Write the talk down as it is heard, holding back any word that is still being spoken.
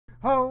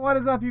Oh, what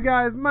is up, you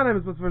guys? My name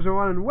is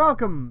Mr. and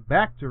welcome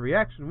back to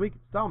Reaction Week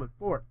Installment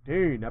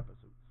 14, Episode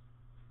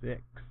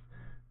 6.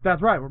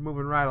 That's right, we're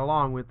moving right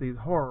along with these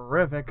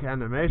horrific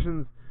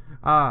animations.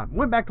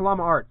 Went back to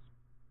Llama Arts.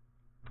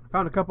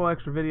 Found a couple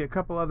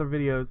other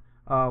videos.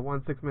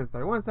 One's 6 minutes,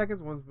 31 seconds.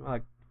 One's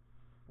like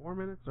 4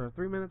 minutes or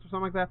 3 minutes or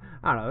something like that.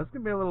 I don't know. It's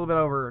going to be a little bit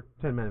over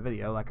a 10-minute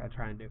video like I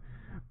try and do.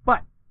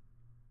 But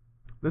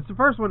the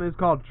first one is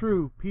called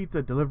True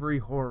Pizza Delivery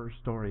Horror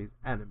Stories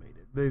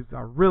Animated. These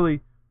are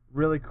really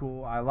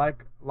cool. I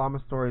like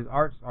Llama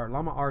Arts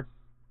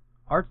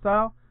art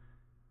style.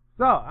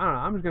 So, I don't know,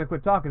 I'm just going to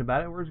quit talking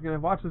about it. We're just going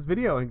to watch this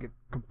video and get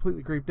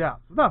completely creeped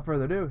out. So, without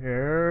further ado,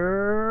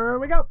 here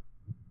we go.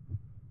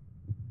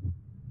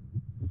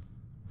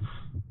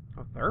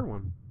 A third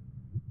one.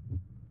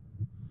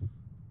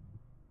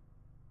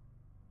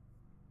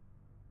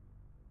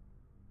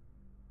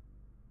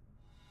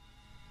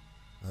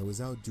 I was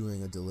out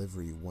doing a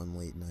delivery one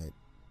late night.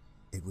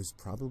 It was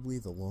probably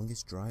the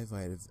longest drive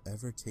I have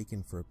ever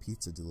taken for a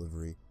pizza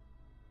delivery.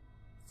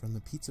 From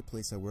the pizza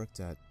place I worked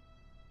at,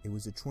 it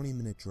was a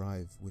 20-minute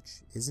drive,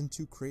 which isn't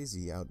too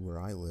crazy out where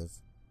I live.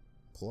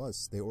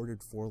 Plus, they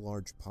ordered 4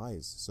 large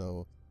pies,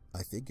 so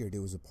I figured it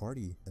was a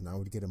party and I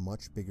would get a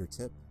much bigger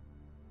tip.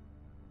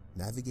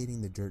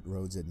 Navigating the dirt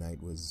roads at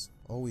night was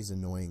always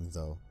annoying,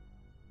 though.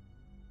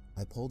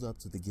 I pulled up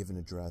to the given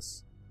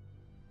address.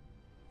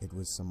 It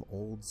was some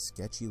old,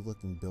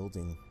 sketchy-looking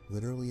building,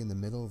 literally in the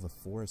middle of a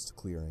forest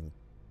clearing.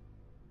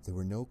 There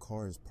were no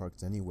cars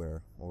parked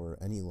anywhere, or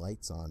any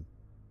lights on.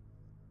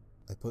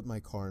 I put my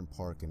car in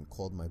park and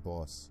called my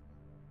boss.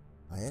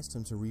 I asked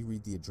him to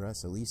reread the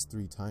address at least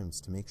 3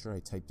 times to make sure I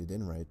typed it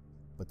in right,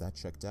 but that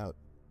checked out.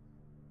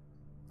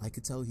 I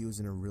could tell he was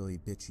in a really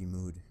bitchy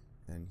mood,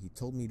 and he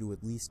told me to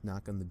at least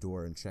knock on the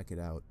door and check it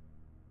out.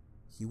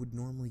 He would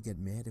normally get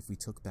mad if we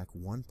took back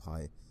 1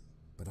 pie,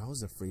 but I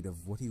was afraid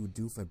of what he would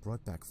do if I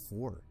brought back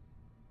 4.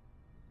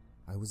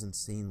 I was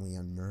insanely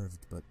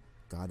unnerved, but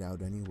got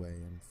out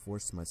anyway and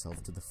forced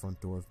myself to the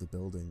front door of the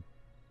building.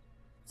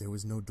 There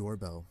was no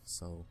doorbell,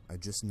 so I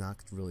just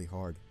knocked really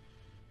hard.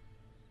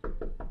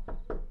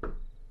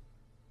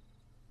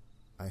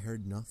 I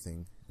heard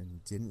nothing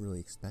and didn't really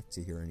expect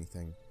to hear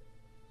anything.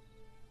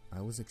 I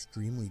was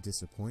extremely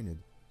disappointed,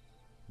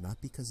 not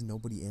because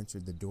nobody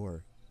answered the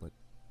door, but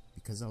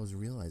because I was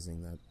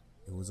realizing that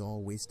it was all a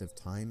waste of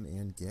time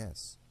and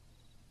gas.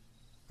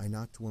 I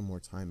knocked one more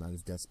time out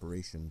of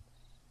desperation,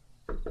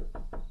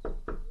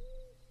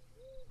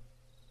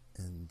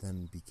 and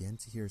then began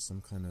to hear some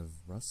kind of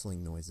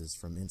rustling noises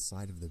from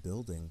inside of the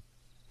building.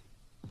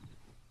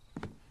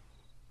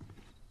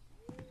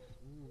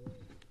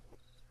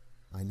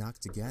 I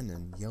knocked again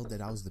and yelled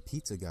that I was the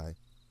pizza guy.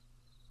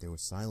 There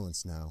was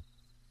silence now.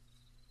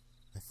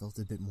 I felt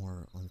a bit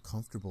more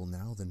uncomfortable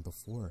now than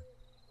before.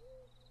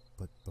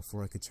 But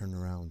before I could turn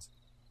around,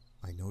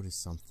 I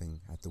noticed something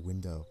at the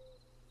window.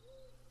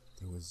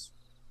 There was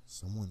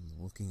someone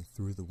looking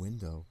through the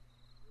window.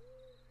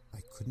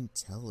 I couldn't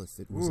tell if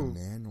it was a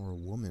man or a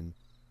woman.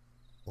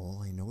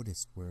 All I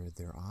noticed were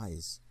their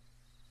eyes.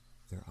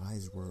 Their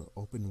eyes were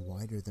open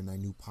wider than I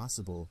knew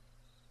possible,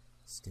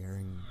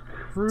 staring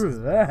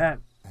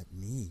at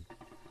me.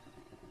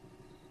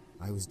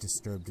 I was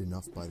disturbed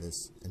enough by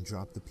this and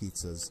dropped the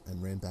pizzas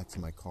and ran back to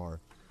my car.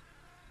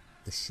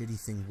 The shitty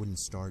thing wouldn't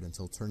start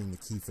until turning the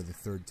key for the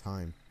 3rd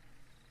time.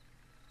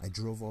 I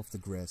drove off the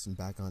grass and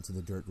back onto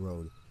the dirt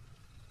road,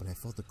 but I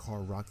felt the car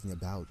rocking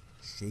about,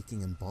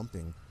 shaking and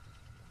bumping.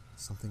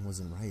 Something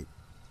wasn't right.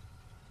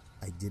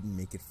 I didn't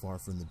make it far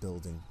from the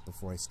building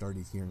before I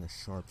started hearing a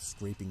sharp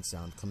scraping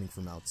sound coming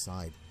from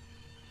outside.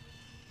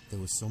 There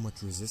was so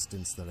much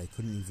resistance that I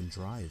couldn't even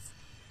drive.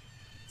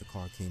 The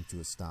car came to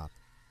a stop.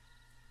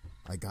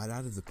 I got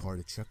out of the car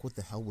to check what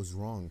the hell was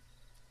wrong.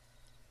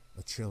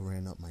 A chill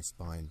ran up my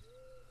spine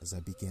as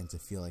I began to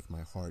feel like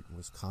my heart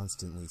was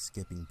constantly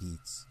skipping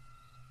beats.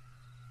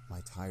 My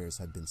tires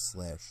had been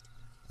slashed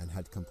and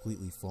had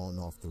completely fallen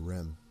off the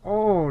rim.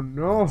 Oh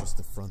no! Not just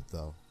the front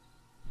though.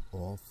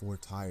 All 4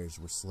 tires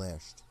were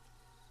slashed.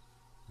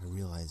 I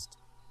realized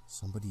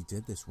somebody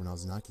did this when I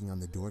was knocking on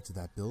the door to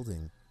that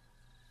building.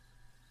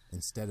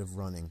 Instead of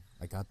running,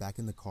 I got back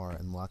in the car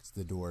and locked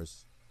the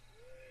doors.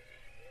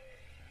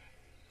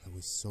 I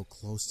was so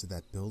close to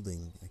that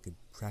building, I could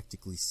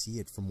practically see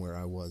it from where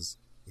I was,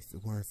 if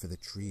it weren't for the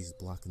trees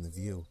blocking the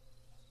view.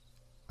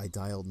 I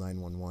dialed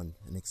 911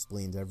 and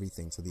explained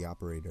everything to the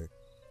operator.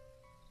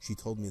 She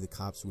told me the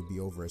cops would be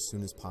over as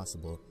soon as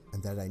possible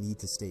and that I need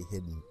to stay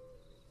hidden.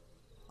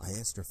 I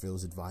asked her if it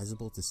was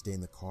advisable to stay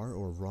in the car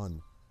or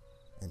run,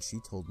 and she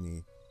told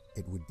me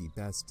it would be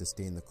best to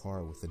stay in the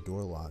car with the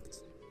door locked.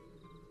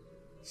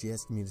 She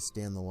asked me to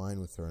stay on the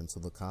line with her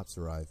until the cops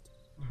arrived.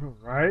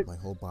 Right? My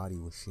whole body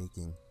was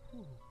shaking.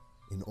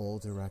 In all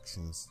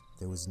directions,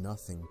 there was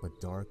nothing but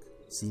dark,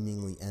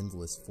 seemingly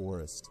endless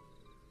forest.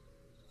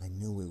 I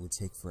knew it would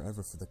take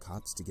forever for the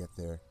cops to get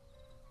there.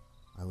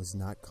 I was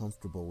not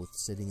comfortable with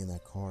sitting in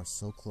that car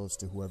so close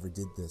to whoever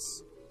did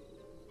this.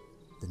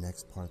 The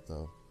next part,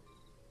 though,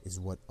 is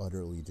what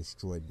utterly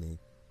destroyed me.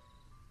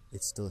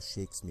 It still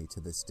shakes me to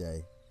this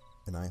day.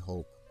 And I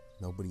hope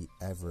nobody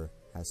ever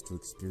has to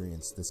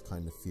experience this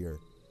kind of fear.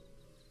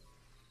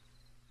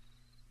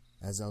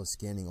 As I was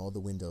scanning all the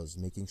windows,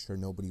 making sure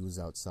nobody was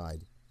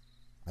outside,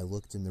 I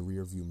looked in the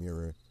rearview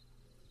mirror,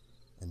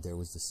 and there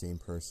was the same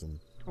person.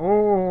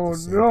 Oh, the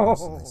same no!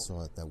 person I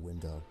saw at that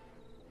window.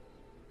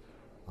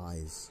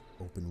 Eyes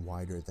open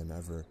wider than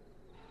ever.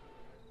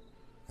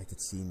 I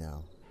could see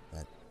now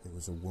that it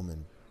was a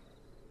woman,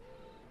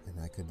 and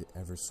I could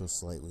ever so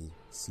slightly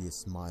see a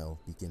smile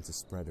begin to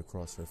spread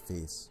across her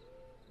face.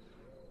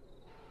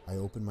 I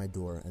opened my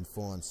door and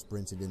full-on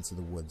sprinted into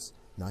the woods,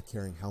 not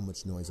caring how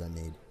much noise I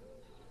made.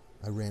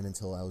 I ran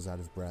until I was out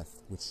of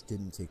breath, which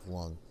didn't take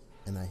long,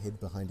 and I hid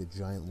behind a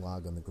giant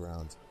log on the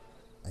ground.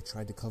 I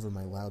tried to cover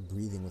my loud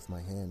breathing with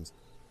my hand,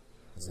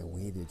 as I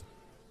waited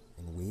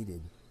and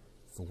waited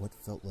for what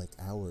felt like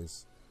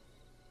hours,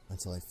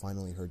 until I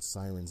finally heard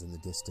sirens in the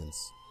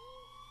distance.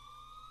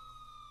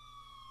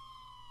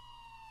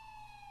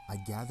 I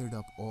gathered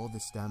up all the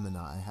stamina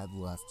I had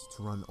left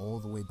to run all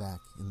the way back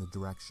in the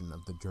direction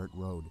of the dirt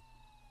road.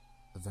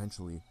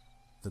 Eventually,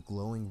 the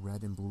glowing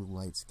red and blue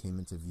lights came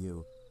into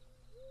view,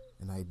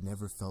 and I had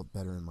never felt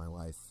better in my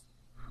life.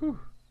 Whew.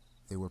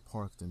 They were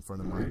parked in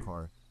front of my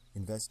car,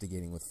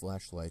 investigating with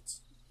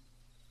flashlights.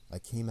 I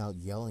came out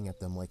yelling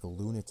at them like a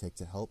lunatic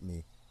to help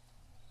me.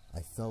 I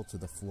fell to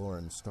the floor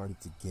and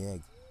started to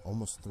gag,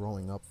 almost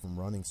throwing up from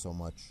running so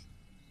much.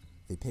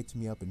 They picked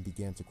me up and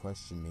began to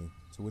question me,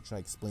 to which I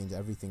explained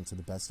everything to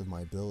the best of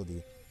my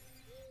ability.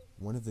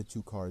 One of the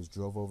two cars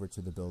drove over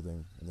to the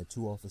building, and the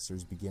two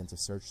officers began to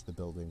search the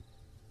building.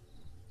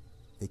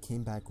 They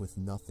came back with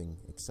nothing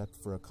except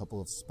for a couple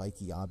of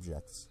spiky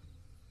objects.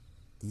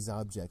 These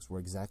objects were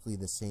exactly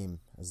the same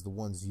as the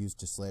ones used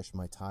to slash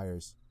my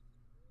tires.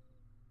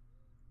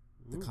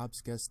 The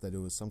cops guessed that it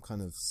was some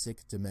kind of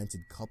sick,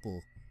 demented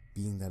couple,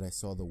 being that I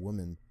saw the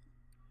woman,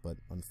 but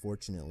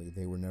unfortunately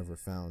they were never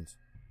found.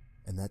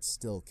 And that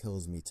still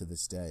kills me to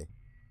this day.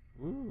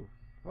 Ooh.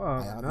 I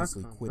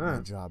obviously quit my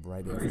job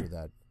right after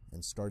that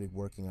and started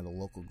working at a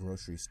local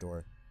grocery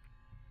store.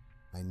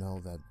 I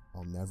know that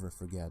I'll never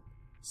forget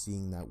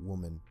seeing that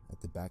woman at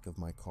the back of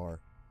my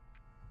car.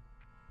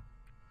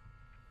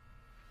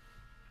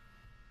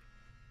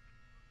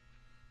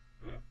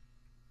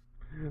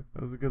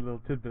 That was a good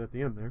little tidbit at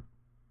the end there.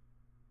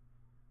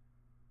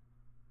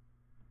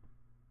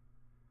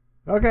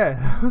 Okay,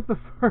 that was the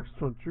first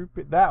one.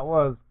 That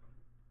was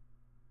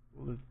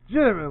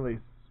legitimately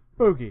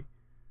spooky.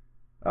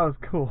 That was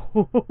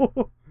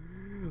cool.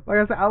 Like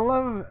I said, I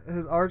love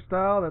his art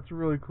style. That's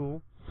really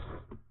cool.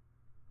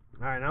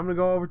 Alright, now I'm going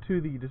to go over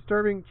to the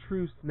Disturbing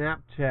True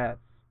Snapchat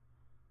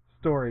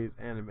Stories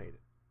Animated.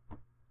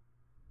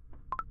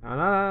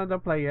 No,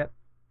 don't play yet.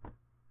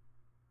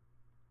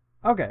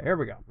 Okay, here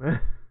we go.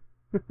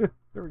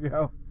 Here we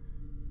go.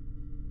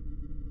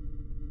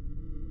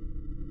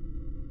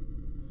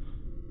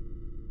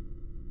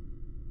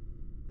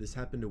 This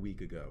happened a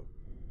week ago.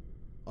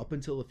 Up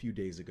until a few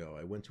days ago,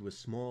 I went to a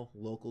small,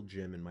 local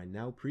gym in my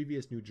now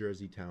previous New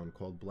Jersey town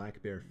called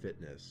Black Bear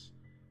Fitness.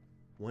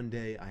 One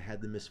day, I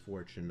had the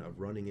misfortune of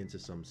running into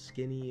some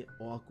skinny,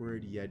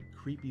 awkward, yet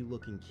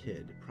creepy-looking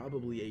kid,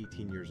 probably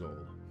 18 years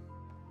old.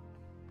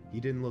 He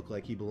didn't look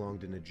like he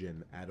belonged in a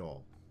gym at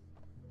all.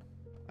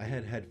 I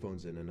had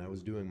headphones in and I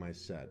was doing my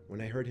set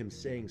when I heard him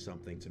saying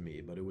something to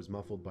me, but it was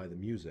muffled by the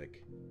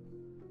music.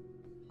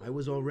 I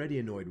was already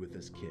annoyed with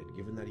this kid,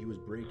 given that he was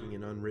breaking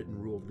an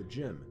unwritten rule of the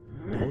gym.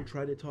 Don't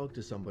try to talk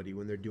to somebody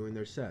when they're doing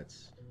their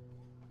sets.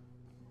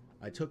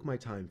 I took my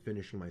time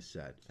finishing my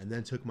set, and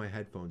then took my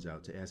headphones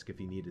out to ask if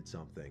he needed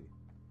something.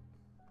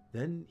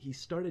 Then he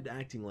started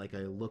acting like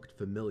I looked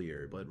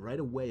familiar, but right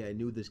away I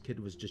knew this kid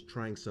was just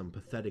trying some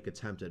pathetic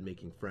attempt at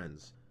making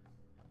friends.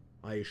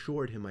 I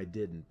assured him I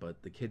didn't,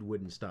 but the kid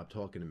wouldn't stop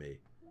talking to me.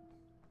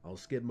 I'll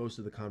skip most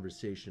of the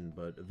conversation,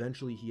 but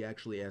eventually he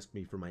actually asked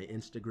me for my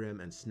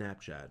Instagram and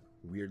Snapchat,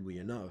 weirdly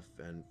enough,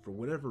 and for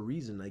whatever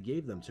reason I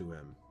gave them to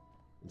him,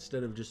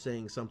 instead of just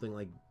saying something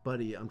like,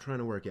 "Buddy, I'm trying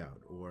to work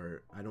out,"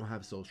 or "I don't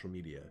have social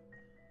media."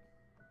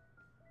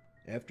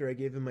 After I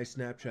gave him my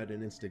Snapchat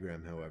and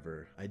Instagram,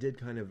 however, I did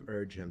kind of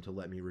urge him to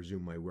let me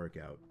resume my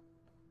workout.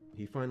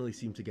 He finally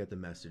seemed to get the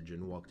message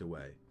and walked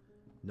away.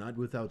 Not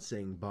without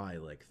saying bye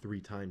like 3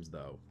 times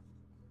though.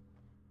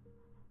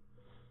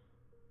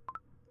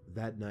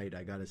 That night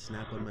I got a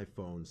snap on my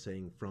phone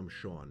saying "from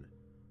Sean."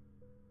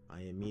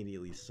 I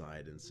immediately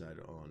sighed and said,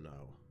 "Oh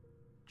no,"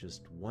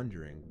 just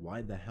wondering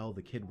why the hell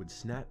the kid would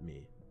snap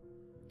me.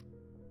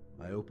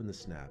 I opened the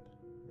snap,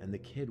 and the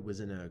kid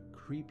was in a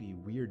creepy,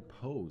 weird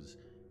pose,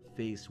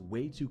 face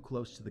way too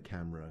close to the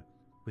camera,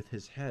 with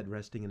his head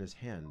resting in his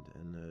hand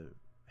and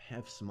a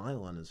half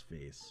smile on his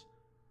face.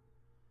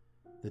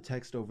 The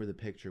text over the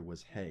picture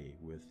was "Hey"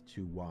 with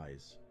 2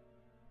 Y's.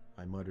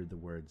 I muttered the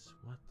words,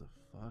 "What the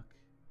fuck?"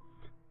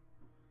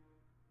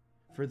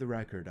 For the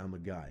record, I'm a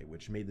guy,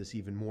 which made this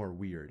even more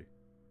weird.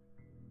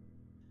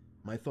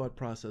 My thought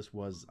process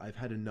was, I've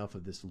had enough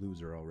of this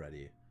loser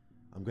already.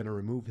 I'm gonna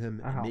remove him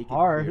and make it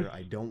clear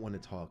I don't want to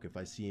talk if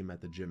I see him at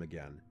the gym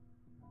again.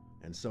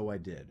 And so I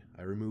did.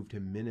 I removed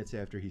him minutes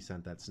after he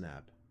sent that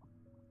snap.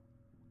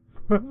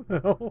 What the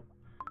hell?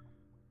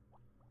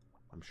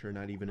 I'm sure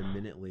not even a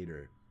minute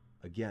later,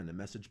 again, a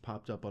message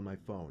popped up on my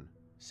phone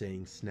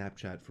saying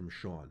Snapchat from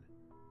Sean.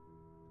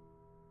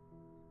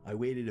 I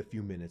waited a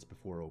few minutes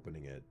before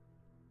opening it.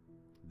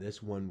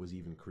 This one was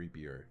even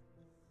creepier.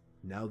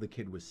 Now the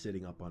kid was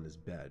sitting up on his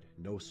bed,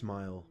 no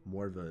smile,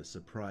 more of a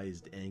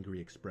surprised,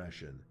 angry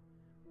expression.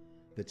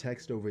 The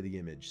text over the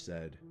image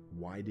said,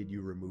 "Why did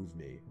you remove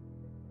me?"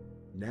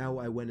 Now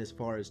I went as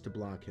far as to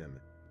block him,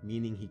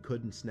 meaning he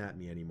couldn't snap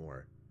me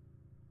anymore.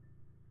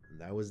 And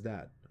that was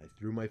that. I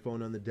threw my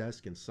phone on the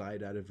desk and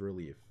sighed out of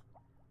relief.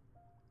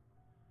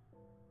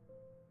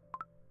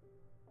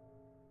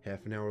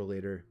 Half an hour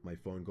later, my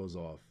phone goes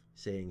off,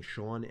 saying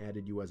Sean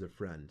added you as a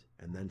friend,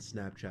 and then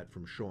Snapchat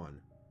from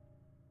Sean.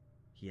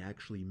 He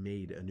actually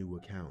made a new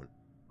account.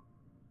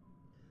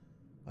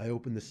 I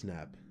opened the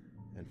snap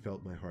and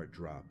felt my heart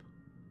drop.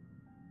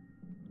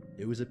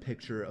 It was a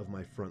picture of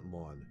my front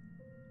lawn.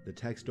 The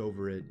text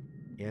over it,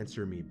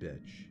 "Answer me,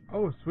 bitch."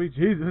 Oh, sweet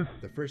Jesus.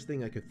 The first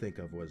thing I could think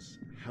of was,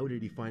 how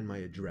did he find my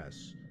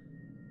address?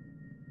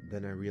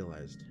 Then I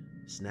realized,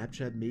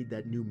 Snapchat made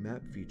that new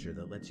map feature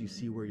that lets you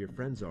see where your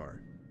friends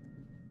are.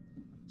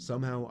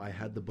 Somehow I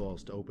had the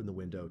balls to open the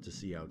window to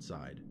see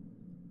outside.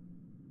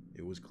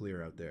 It was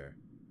clear out there.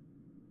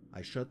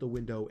 I shut the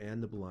window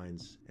and the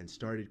blinds and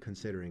started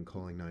considering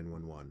calling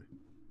 911.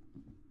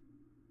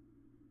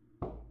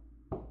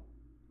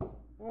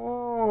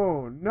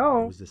 Oh, It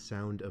no. was the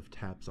sound of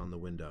taps on the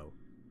window.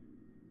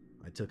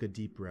 I took a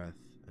deep breath,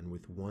 and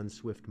with one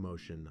swift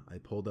motion, I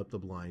pulled up the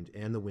blind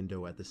and the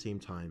window at the same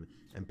time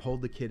and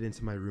pulled the kid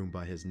into my room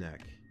by his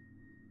neck.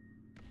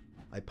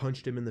 I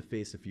punched him in the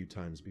face a few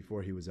times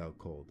before he was out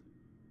cold.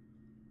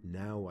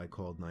 Now I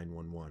called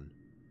 911.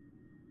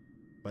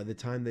 By the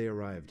time they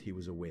arrived, he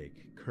was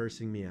awake,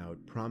 cursing me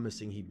out,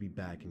 promising he'd be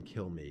back and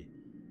kill me.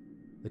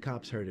 The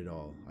cops heard it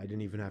all. I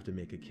didn't even have to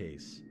make a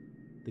case.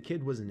 The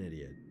kid was an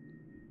idiot.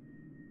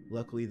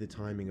 Luckily, the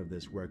timing of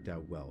this worked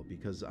out well,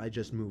 because I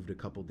just moved a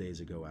couple days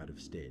ago out of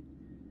state.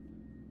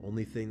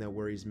 Only thing that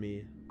worries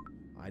me,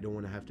 I don't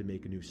want to have to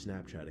make a new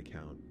Snapchat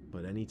account,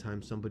 but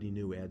anytime somebody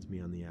new adds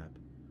me on the app,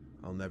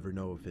 I'll never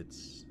know if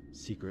it's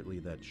secretly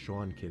that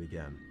Sean kid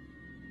again.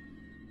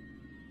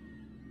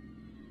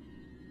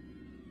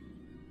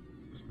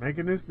 Just make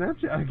a new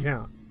Snapchat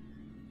account.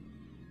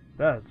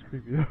 That's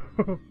creepy.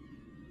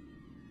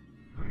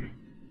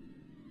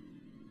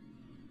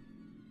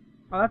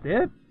 Oh, that's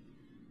it?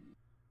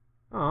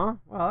 Oh,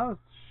 well, that was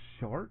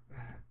short.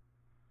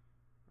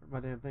 Where'd my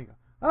damn thing go?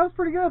 That was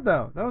pretty good,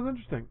 though. That was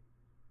interesting.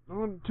 It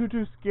wasn't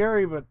too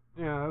scary, but,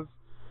 yeah, it was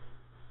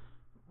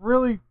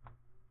really...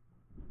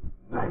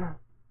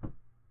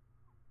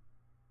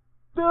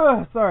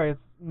 sorry, it's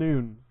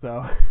noon,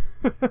 so...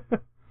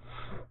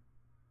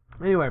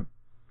 Anyway,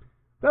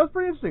 that was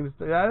pretty interesting.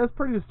 That was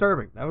pretty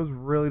disturbing. That was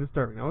really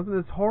disturbing. That wasn't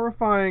as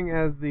horrifying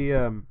as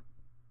the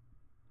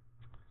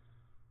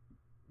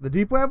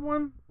Deep Web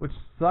one, which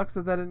sucks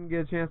that didn't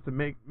get a chance to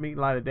meet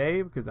light of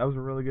day, because that was a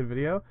really good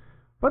video.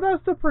 But that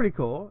was still pretty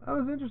cool. That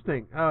was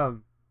interesting. But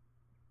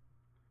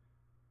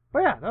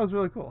yeah, that was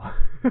really cool.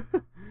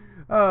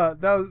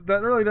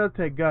 That really does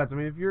take guts. I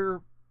mean, if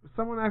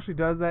someone actually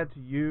does that to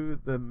you,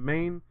 the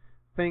main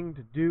thing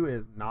to do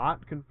is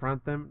not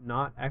confront them,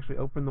 not actually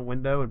open the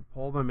window and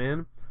pull them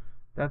in.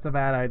 That's a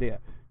bad idea.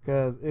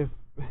 Because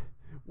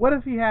what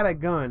if he had a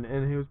gun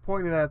and he was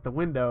pointing it at the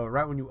window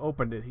right when you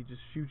opened it? He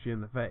just shoots you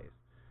in the face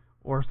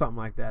or something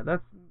like that.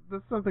 That's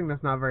something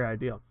that's not very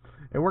ideal.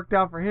 It worked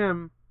out for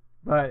him,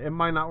 but it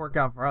might not work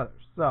out for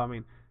others. So I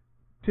mean,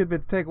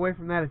 tidbit to take away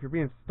from that: if you're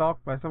being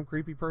stalked by some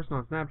creepy person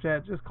on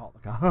Snapchat, just call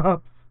the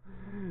cops.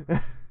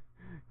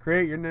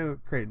 Create a new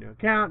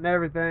account and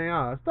everything,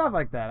 stuff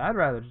like that. I'd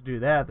rather just do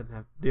that than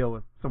have to deal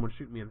with someone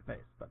shooting me in the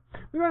face. But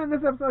we're going to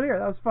end this episode here.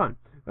 That was fun.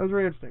 That was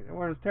really interesting. It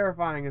wasn't as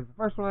terrifying as the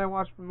first one I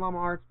watched from Llama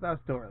Arts, but that was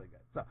still really good.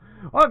 So,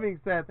 all that being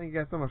said, thank you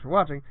guys so much for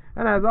watching.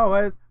 And as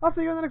always, I'll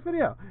see you in the next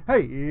video.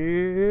 Hey,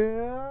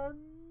 and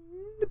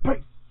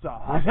peace.